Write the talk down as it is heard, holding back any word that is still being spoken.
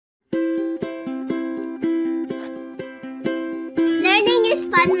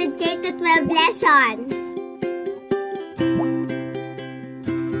fun with K-12 lessons.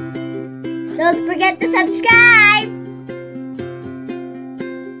 Don't forget to subscribe!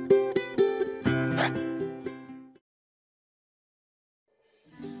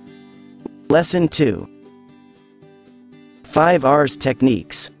 Lesson 2. 5 R's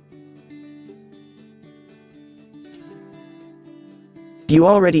Techniques. You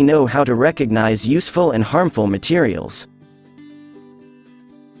already know how to recognize useful and harmful materials.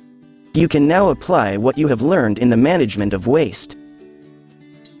 You can now apply what you have learned in the management of waste.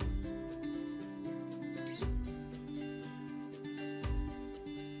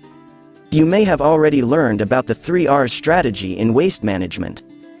 You may have already learned about the 3 R's strategy in waste management.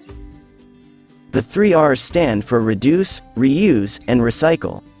 The 3 R's stand for reduce, reuse, and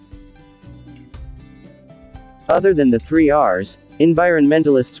recycle. Other than the 3 R's,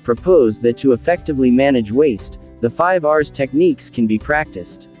 environmentalists propose that to effectively manage waste, the 5 R's techniques can be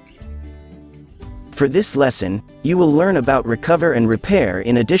practiced. For this lesson, you will learn about recover and repair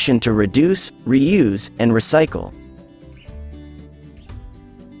in addition to reduce, reuse, and recycle.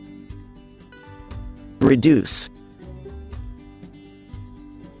 Reduce.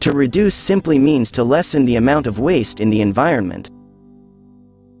 To reduce simply means to lessen the amount of waste in the environment.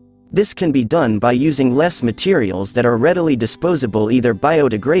 This can be done by using less materials that are readily disposable, either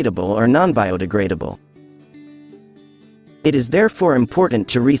biodegradable or non-biodegradable. It is therefore important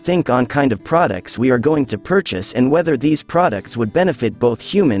to rethink on kind of products we are going to purchase and whether these products would benefit both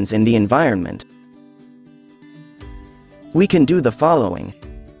humans and the environment. We can do the following.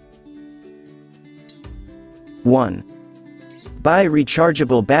 1. Buy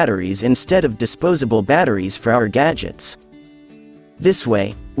rechargeable batteries instead of disposable batteries for our gadgets. This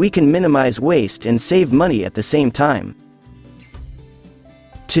way, we can minimize waste and save money at the same time.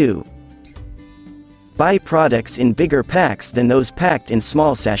 2. Buy products in bigger packs than those packed in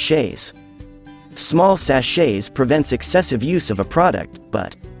small sachets. Small sachets prevents excessive use of a product,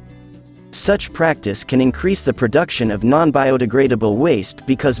 but such practice can increase the production of non-biodegradable waste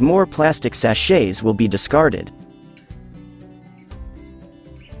because more plastic sachets will be discarded.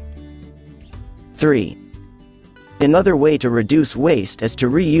 3. Another way to reduce waste is to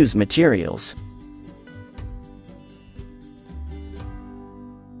reuse materials.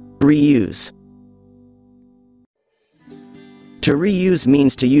 Reuse. To reuse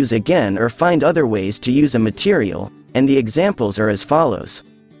means to use again or find other ways to use a material, and the examples are as follows.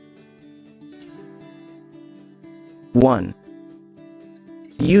 1.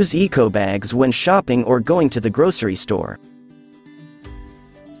 Use eco bags when shopping or going to the grocery store.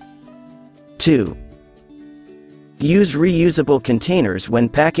 2. Use reusable containers when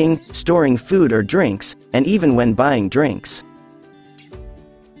packing, storing food or drinks, and even when buying drinks.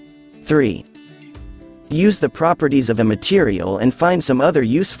 3. Use the properties of a material and find some other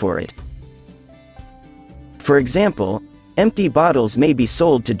use for it. For example, empty bottles may be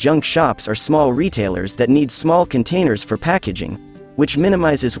sold to junk shops or small retailers that need small containers for packaging, which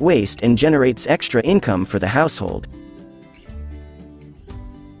minimizes waste and generates extra income for the household.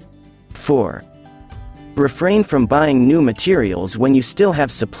 4. Refrain from buying new materials when you still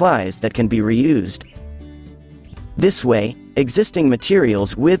have supplies that can be reused. This way, existing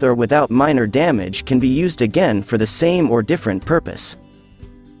materials with or without minor damage can be used again for the same or different purpose.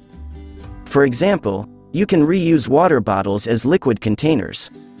 For example, you can reuse water bottles as liquid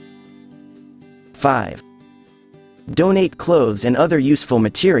containers. 5. Donate clothes and other useful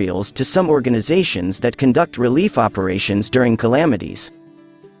materials to some organizations that conduct relief operations during calamities.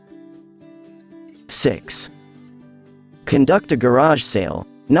 6. Conduct a garage sale,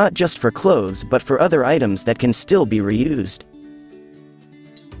 not just for clothes but for other items that can still be reused.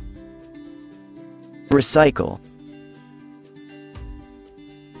 Recycle.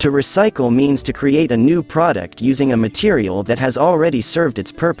 To recycle means to create a new product using a material that has already served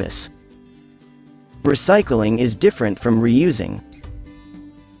its purpose. Recycling is different from reusing.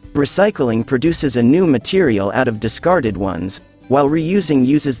 Recycling produces a new material out of discarded ones, while reusing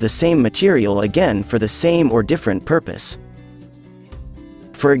uses the same material again for the same or different purpose.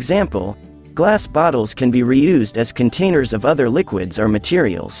 For example, glass bottles can be reused as containers of other liquids or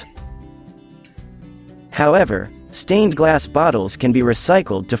materials. However, stained glass bottles can be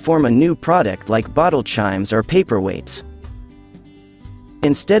recycled to form a new product like bottle chimes or paperweights.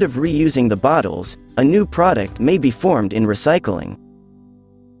 Instead of reusing the bottles, a new product may be formed in recycling.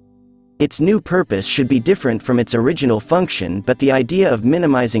 Its new purpose should be different from its original function, but the idea of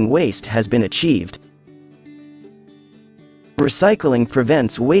minimizing waste has been achieved. Recycling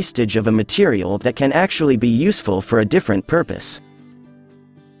prevents wastage of a material that can actually be useful for a different purpose.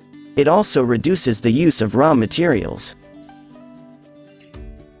 It also reduces the use of raw materials.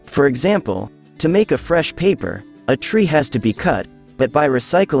 For example, to make a fresh paper, a tree has to be cut, but by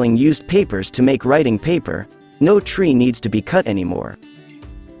recycling used papers to make writing paper, no tree needs to be cut anymore.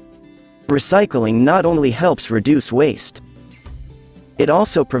 Recycling not only helps reduce waste, it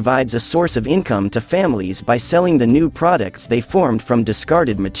also provides a source of income to families by selling the new products they formed from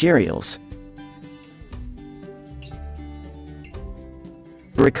discarded materials.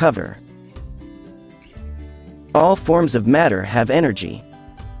 Recover. All forms of matter have energy.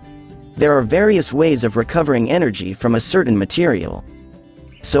 There are various ways of recovering energy from a certain material.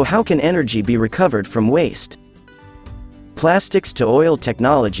 So how can energy be recovered from waste? Plastics to oil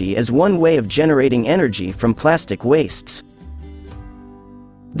technology is one way of generating energy from plastic wastes.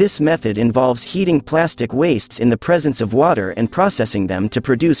 This method involves heating plastic wastes in the presence of water and processing them to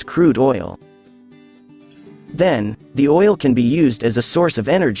produce crude oil. Then, the oil can be used as a source of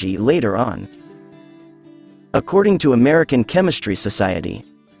energy later on. According to American Chemistry Society,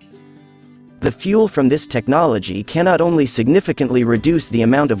 the fuel from this technology can not only significantly reduce the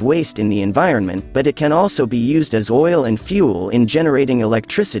amount of waste in the environment, but it can also be used as oil and fuel in generating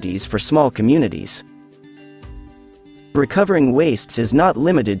electricities for small communities. Recovering wastes is not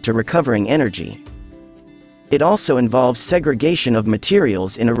limited to recovering energy. It also involves segregation of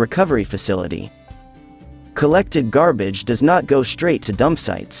materials in a recovery facility. Collected garbage does not go straight to dump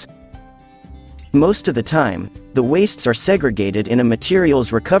sites. Most of the time, the wastes are segregated in a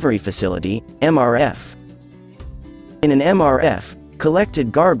materials recovery facility, MRF. In an MRF,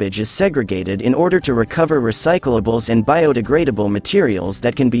 collected garbage is segregated in order to recover recyclables and biodegradable materials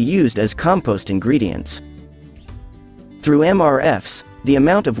that can be used as compost ingredients. Through MRFs, the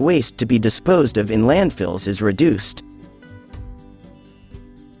amount of waste to be disposed of in landfills is reduced.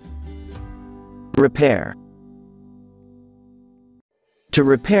 Repair. To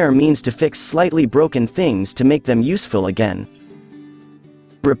repair means to fix slightly broken things to make them useful again.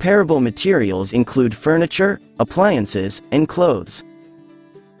 Repairable materials include furniture, appliances, and clothes.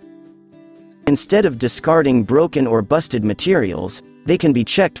 Instead of discarding broken or busted materials, they can be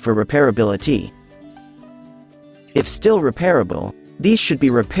checked for repairability. If still repairable, these should be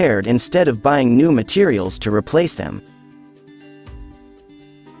repaired instead of buying new materials to replace them.